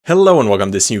Hello and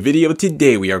welcome to this new video.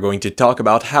 Today we are going to talk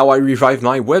about how I revived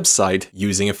my website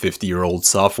using a 50-year-old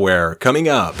software. Coming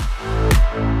up.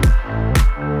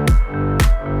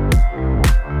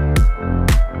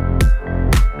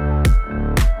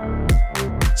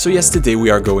 So yes, today we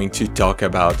are going to talk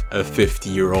about a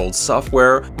 50-year-old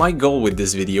software. My goal with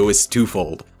this video is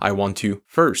twofold. I want to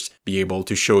first be able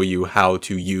to show you how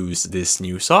to use this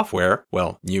new software.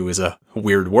 Well, new is a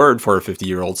weird word for a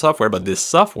 50-year-old software, but this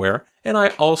software. And I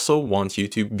also want you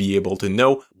to be able to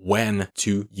know when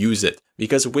to use it.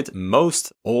 Because with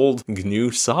most old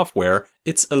GNU software,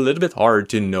 it's a little bit hard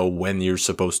to know when you're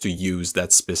supposed to use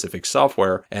that specific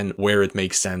software and where it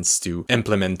makes sense to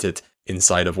implement it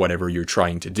inside of whatever you're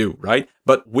trying to do, right?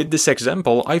 But with this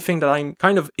example, I think that I'm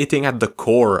kind of hitting at the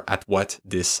core at what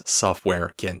this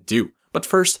software can do. But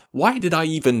first, why did I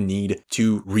even need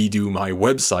to redo my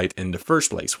website in the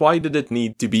first place? Why did it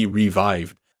need to be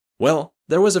revived? Well,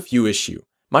 there was a few issues.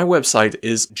 My website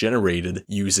is generated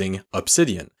using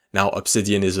Obsidian. Now,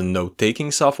 Obsidian is a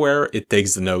note-taking software. It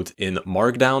takes the note in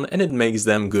Markdown and it makes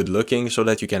them good looking so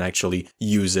that you can actually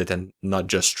use it and not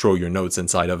just throw your notes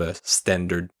inside of a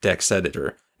standard text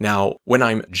editor. Now, when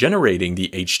I'm generating the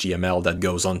HTML that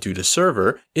goes onto the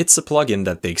server, it's a plugin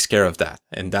that takes care of that.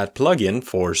 And that plugin,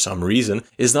 for some reason,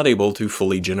 is not able to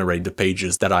fully generate the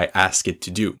pages that I ask it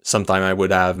to do. Sometimes I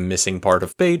would have missing part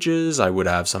of pages, I would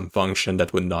have some function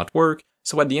that would not work.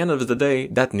 So at the end of the day,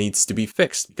 that needs to be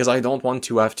fixed because I don't want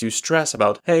to have to stress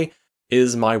about, hey,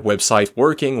 is my website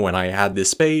working when I add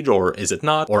this page or is it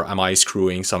not? Or am I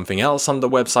screwing something else on the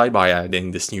website by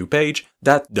adding this new page?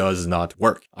 That does not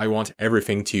work. I want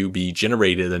everything to be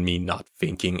generated and me not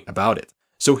thinking about it.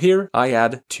 So here I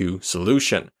add two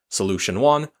solutions. Solution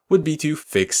one would be to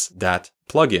fix that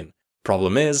plugin.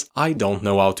 Problem is, I don't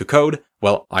know how to code.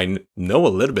 Well, I know a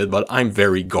little bit, but I'm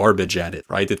very garbage at it,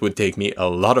 right? It would take me a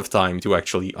lot of time to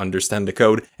actually understand the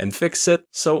code and fix it,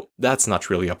 so that's not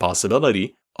really a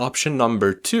possibility. Option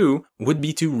number two would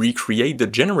be to recreate the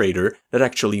generator that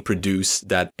actually produced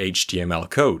that HTML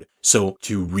code. So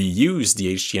to reuse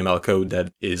the HTML code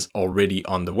that is already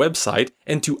on the website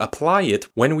and to apply it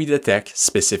when we detect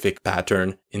specific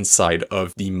pattern inside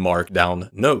of the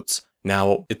Markdown notes.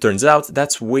 Now, it turns out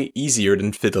that's way easier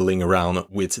than fiddling around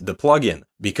with the plugin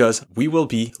because we will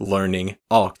be learning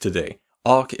Awk today.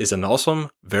 Awk is an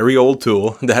awesome, very old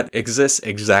tool that exists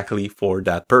exactly for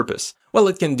that purpose. Well,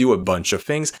 it can do a bunch of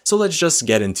things, so let's just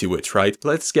get into it, right?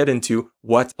 Let's get into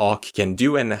what Awk can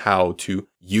do and how to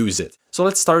use it. So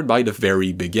let's start by the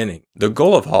very beginning. The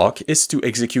goal of Awk is to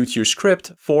execute your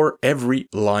script for every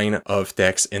line of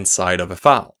text inside of a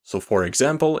file. So for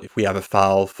example, if we have a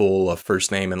file full of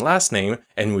first name and last name,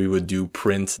 and we would do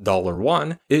print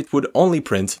 $1, it would only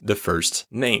print the first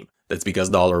name. That's because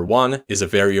 $1 is a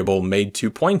variable made to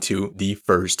point to the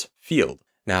first field.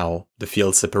 Now, the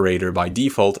field separator by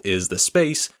default is the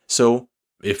space, so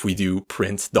if we do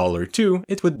print $2,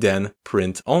 it would then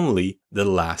print only the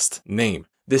last name.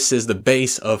 This is the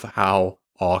base of how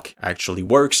Awk actually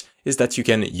works, is that you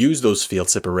can use those field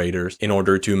separators in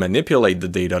order to manipulate the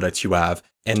data that you have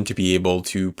and to be able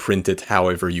to print it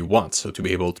however you want, so to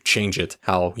be able to change it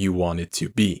how you want it to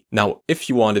be. Now, if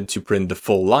you wanted to print the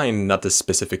full line, not a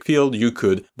specific field, you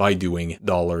could by doing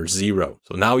 $0.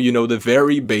 So now you know the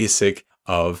very basic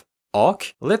of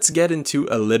Awk. Let's get into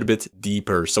a little bit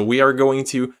deeper. So we are going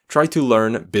to try to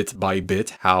learn bit by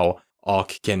bit how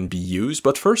Awk can be used,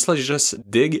 but first let's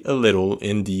just dig a little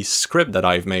in the script that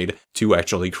I've made to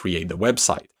actually create the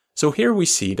website. So here we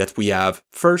see that we have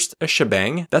first a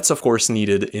shebang. That's of course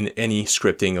needed in any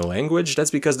scripting language.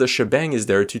 That's because the shebang is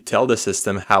there to tell the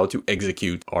system how to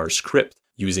execute our script.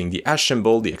 Using the hash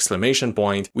symbol, the exclamation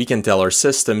point, we can tell our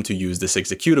system to use this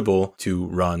executable to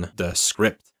run the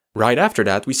script. Right after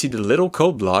that, we see the little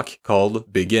code block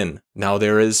called begin. Now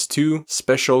there is two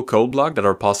special code blocks that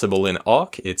are possible in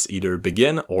Awk. It's either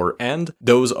begin or end.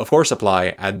 Those of course apply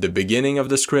at the beginning of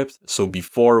the script, so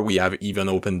before we have even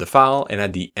opened the file, and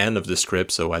at the end of the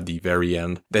script, so at the very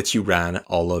end, that you ran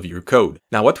all of your code.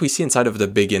 Now what we see inside of the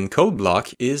begin code block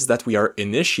is that we are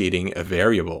initiating a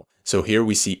variable. So here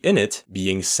we see init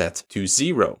being set to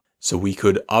 0. So we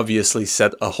could obviously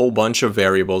set a whole bunch of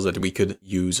variables that we could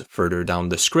use further down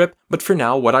the script. But for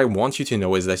now, what I want you to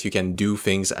know is that you can do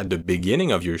things at the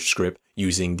beginning of your script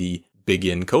using the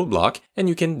begin code block, and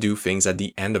you can do things at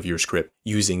the end of your script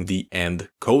using the end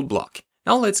code block.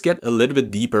 Now let's get a little bit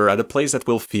deeper at a place that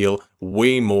will feel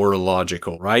way more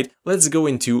logical, right? Let's go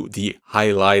into the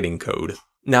highlighting code.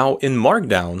 Now in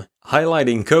Markdown,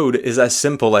 highlighting code is as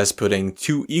simple as putting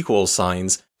two equal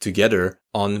signs together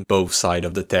on both sides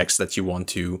of the text that you want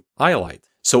to highlight.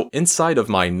 So inside of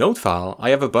my note file,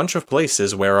 I have a bunch of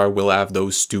places where I will have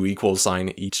those two equal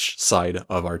sign each side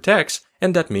of our text,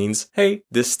 and that means, hey,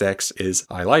 this text is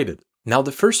highlighted. Now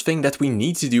the first thing that we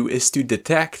need to do is to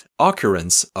detect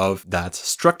occurrence of that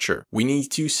structure. We need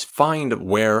to find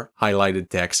where highlighted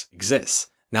text exists.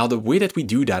 Now the way that we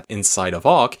do that inside of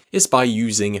awk is by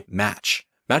using match.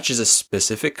 Match is a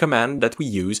specific command that we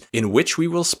use in which we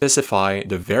will specify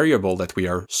the variable that we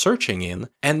are searching in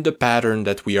and the pattern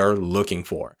that we are looking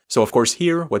for. So of course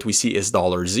here what we see is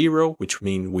 $0, which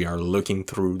means we are looking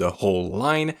through the whole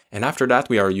line, and after that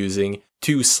we are using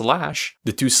 2/.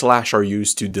 The 2/ are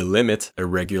used to delimit a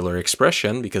regular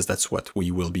expression because that's what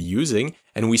we will be using,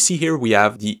 and we see here we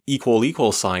have the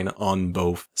equal sign on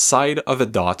both sides of a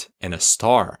dot and a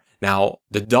star. Now,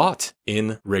 the dot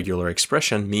in regular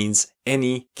expression means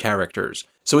any characters.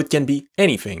 So it can be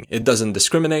anything. It doesn't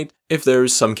discriminate. If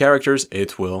there's some characters,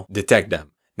 it will detect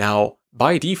them. Now,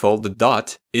 by default, the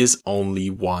dot is only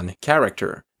one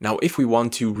character. Now, if we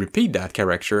want to repeat that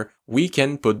character, we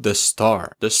can put the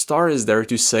star. The star is there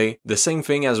to say the same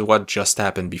thing as what just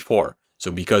happened before.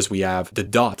 So because we have the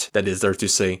dot that is there to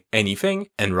say anything,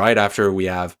 and right after we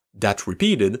have that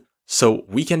repeated, so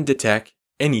we can detect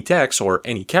any text or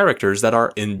any characters that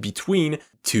are in between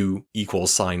two equal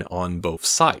sign on both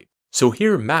sides. So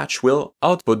here match will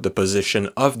output the position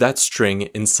of that string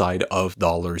inside of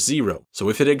 $0. So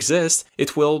if it exists,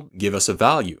 it will give us a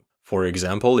value. For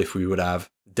example, if we would have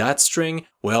that string,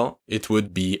 well, it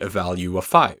would be a value of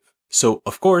 5. So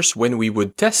of course, when we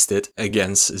would test it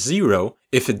against 0,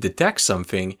 if it detects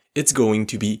something, it's going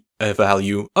to be a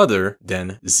value other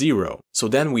than 0. So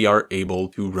then we are able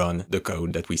to run the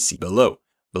code that we see below.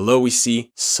 Below we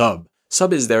see sub.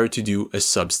 Sub is there to do a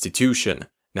substitution.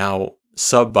 Now,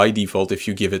 sub by default, if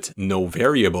you give it no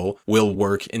variable, will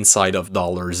work inside of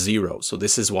 $0. So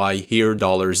this is why here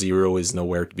 $0 is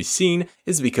nowhere to be seen,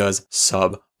 is because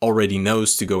sub already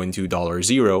knows to go into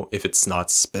 $0 if it's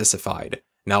not specified.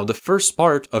 Now, the first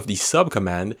part of the sub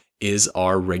command is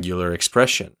our regular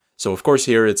expression. So of course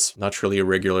here it's not really a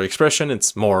regular expression,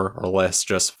 it's more or less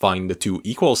just find the two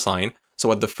equal sign.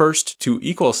 So at the first two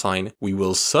equal sign, we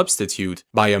will substitute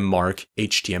by a mark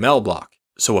HTML block.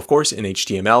 So of course in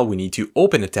HTML, we need to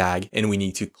open a tag and we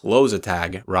need to close a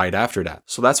tag right after that.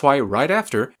 So that's why right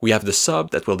after we have the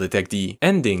sub that will detect the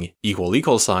ending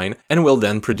equal sign and will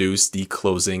then produce the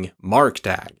closing mark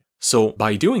tag. So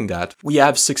by doing that, we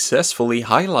have successfully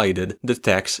highlighted the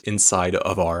text inside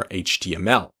of our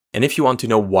HTML. And if you want to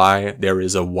know why there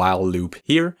is a while loop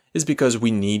here, is because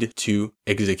we need to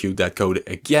execute that code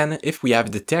again if we have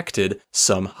detected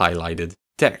some highlighted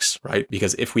text, right?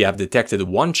 Because if we have detected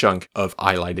one chunk of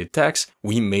highlighted text,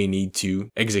 we may need to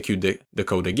execute the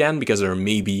code again because there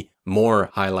may be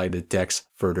more highlighted text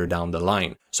further down the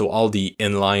line. So all the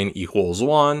inline equals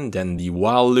 1, then the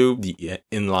while loop, the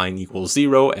inline equals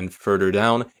 0, and further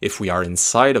down, if we are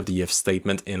inside of the if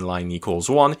statement, inline equals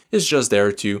 1 is just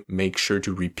there to make sure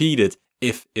to repeat it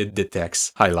if it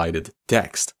detects highlighted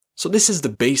text. So this is the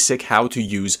basic how to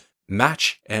use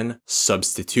match and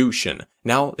substitution.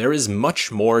 Now, there is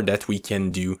much more that we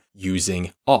can do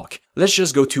using awk. Let's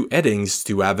just go to headings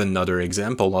to have another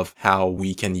example of how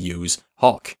we can use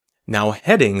awk. Now,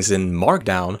 headings in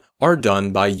Markdown are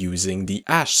done by using the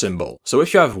hash symbol. So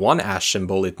if you have one hash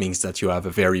symbol, it means that you have a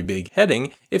very big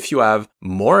heading. If you have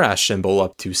more hash symbol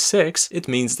up to 6, it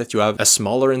means that you have a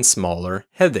smaller and smaller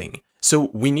heading.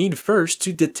 So we need first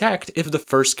to detect if the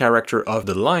first character of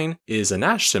the line is an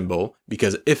hash symbol,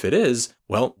 because if it is,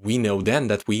 well, we know then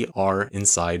that we are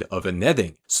inside of a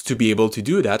heading. So to be able to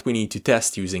do that, we need to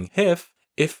test using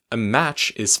if a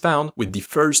match is found with the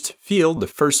first field, the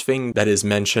first thing that is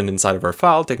mentioned inside of our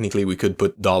file. Technically, we could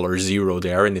put $0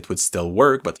 there and it would still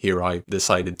work, but here I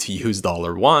decided to use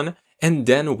 $1, and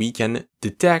then we can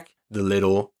detect the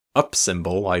little up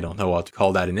symbol, I don't know how to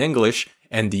call that in English,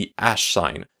 and the hash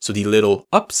sign. So the little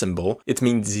up symbol, it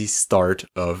means the start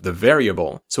of the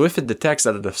variable. So if it detects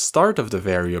that at the start of the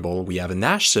variable we have an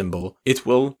hash symbol, it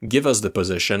will give us the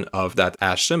position of that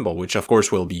hash symbol, which of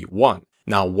course will be 1.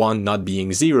 Now 1 not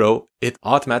being 0, it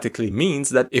automatically means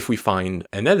that if we find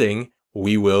an heading,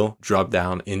 we will drop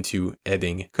down into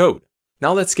heading code.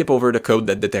 Now let's skip over the code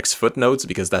that detects footnotes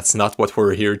because that's not what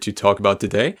we're here to talk about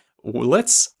today.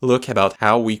 Let's look about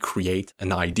how we create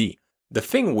an ID. The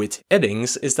thing with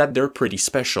headings is that they're pretty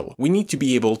special. We need to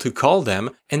be able to call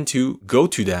them and to go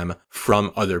to them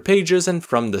from other pages and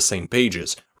from the same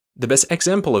pages. The best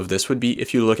example of this would be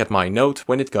if you look at my note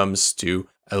when it comes to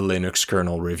a Linux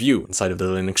kernel review. Inside of the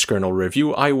Linux kernel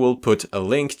review, I will put a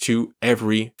link to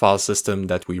every file system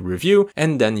that we review,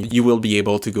 and then you will be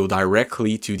able to go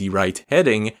directly to the right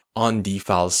heading on the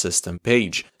file system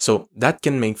page. So that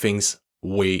can make things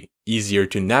way easier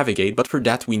to navigate, but for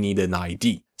that we need an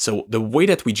ID. So the way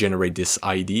that we generate this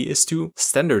ID is to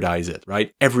standardize it,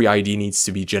 right? Every ID needs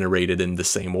to be generated in the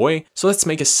same way. So let's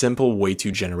make a simple way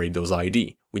to generate those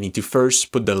ID. We need to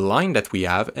first put the line that we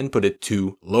have and put it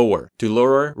to lower. To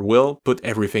lower will put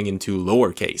everything into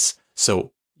lowercase.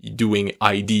 So doing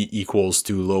ID equals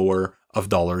to lower of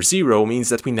 $0 means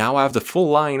that we now have the full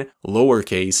line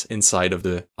lowercase inside of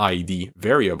the ID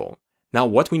variable. Now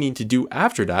what we need to do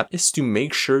after that is to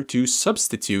make sure to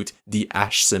substitute the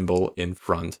hash symbol in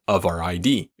front of our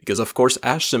ID. Because of course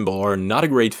hash symbols are not a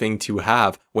great thing to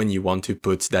have when you want to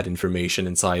put that information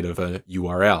inside of a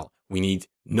URL. We need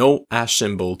no hash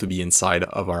symbol to be inside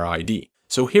of our ID.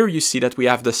 So here you see that we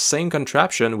have the same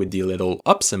contraption with the little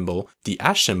up symbol, the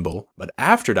hash symbol, but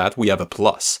after that we have a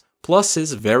plus. Plus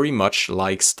is very much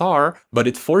like star, but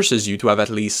it forces you to have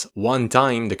at least one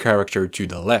time the character to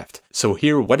the left. So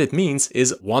here what it means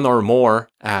is one or more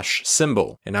hash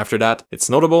symbol. And after that, it's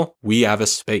notable, we have a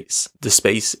space. The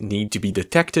space needs to be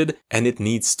detected and it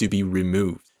needs to be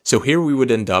removed. So here we would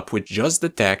end up with just the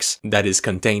text that is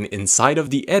contained inside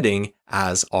of the heading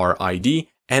as our ID,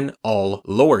 and all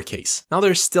lowercase. Now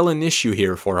there's still an issue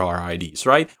here for our IDs,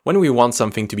 right? When we want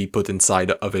something to be put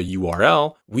inside of a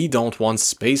URL, we don't want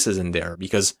spaces in there,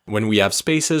 because when we have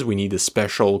spaces, we need the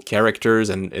special characters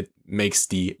and it makes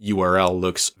the URL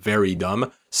looks very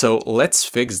dumb. So let's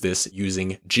fix this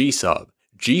using gsub.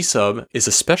 Gsub is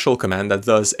a special command that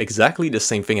does exactly the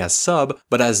same thing as sub,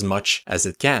 but as much as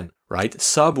it can, right?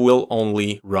 Sub will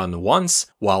only run once,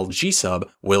 while gsub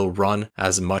will run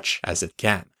as much as it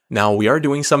can. Now we are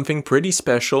doing something pretty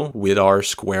special with our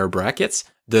square brackets,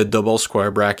 the double square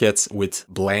brackets with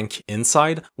blank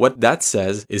inside. What that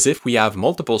says is if we have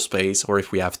multiple space, or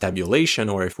if we have tabulation,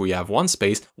 or if we have one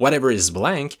space, whatever is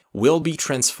blank will be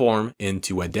transformed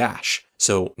into a dash.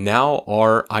 So now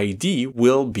our ID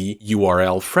will be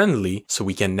URL friendly, so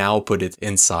we can now put it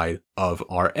inside of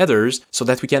our headers so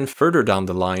that we can further down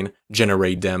the line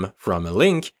generate them from a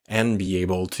link and be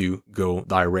able to go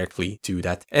directly to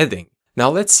that heading. Now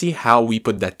let's see how we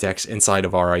put that text inside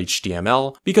of our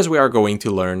HTML, because we are going to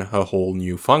learn a whole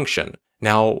new function.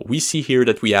 Now we see here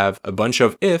that we have a bunch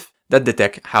of if that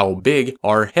detect how big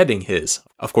our heading is.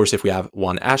 Of course, if we have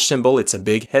one hash symbol, it's a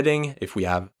big heading. If we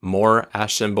have more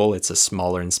hash symbol, it's a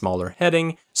smaller and smaller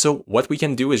heading. So what we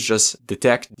can do is just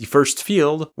detect the first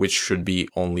field, which should be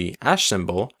only hash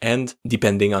symbol, and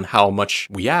depending on how much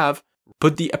we have,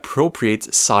 put the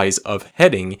appropriate size of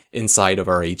heading inside of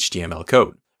our HTML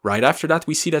code. Right after that,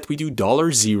 we see that we do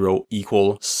 $0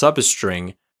 equal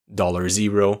substring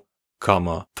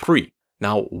 $0, 3.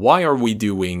 Now, why are we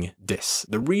doing this?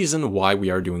 The reason why we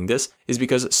are doing this is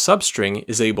because substring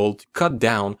is able to cut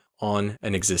down on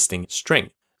an existing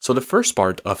string. So the first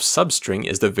part of substring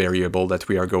is the variable that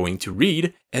we are going to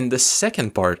read, and the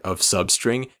second part of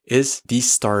substring is the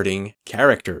starting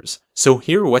characters. So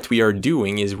here what we are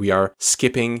doing is we are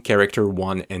skipping character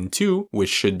 1 and 2,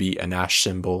 which should be an hash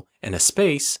symbol and a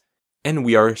space, and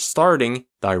we are starting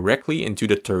directly into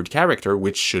the third character,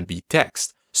 which should be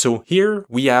text. So here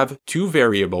we have two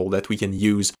variables that we can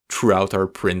use throughout our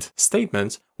print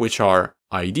statement, which are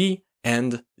ID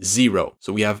and 0.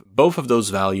 So we have both of those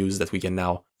values that we can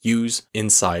now use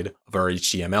inside of our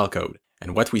HTML code.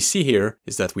 And what we see here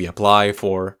is that we apply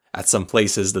for, at some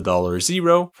places, the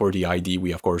 $0. For the ID,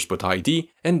 we of course put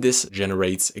ID, and this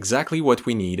generates exactly what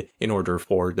we need in order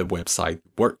for the website to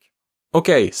work.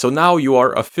 Okay, so now you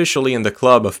are officially in the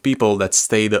club of people that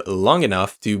stayed long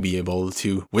enough to be able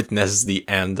to witness the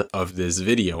end of this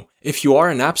video. If you are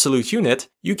an absolute unit,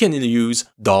 you can use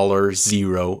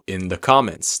 $0 in the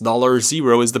comments.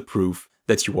 $0 is the proof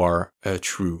that you are a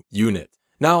true unit.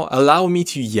 Now, allow me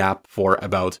to yap for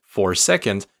about 4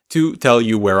 seconds to tell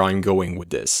you where I'm going with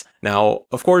this. Now,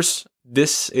 of course,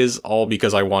 this is all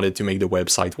because I wanted to make the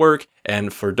website work,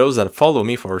 and for those that follow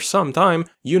me for some time,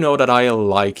 you know that I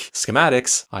like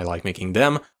schematics, I like making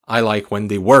them, I like when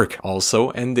they work also,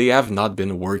 and they have not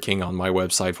been working on my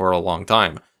website for a long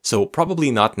time. So probably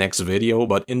not next video,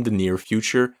 but in the near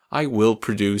future, I will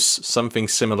produce something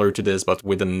similar to this, but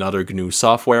with another GNU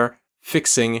software,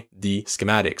 fixing the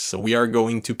schematics. So we are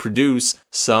going to produce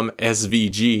some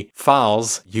SVG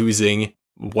files using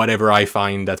whatever I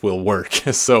find that will work.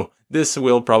 So this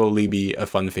will probably be a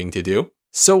fun thing to do.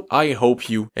 So I hope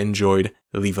you enjoyed.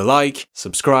 Leave a like,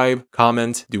 subscribe,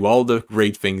 comment, do all the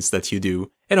great things that you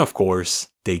do. And of course,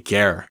 take care.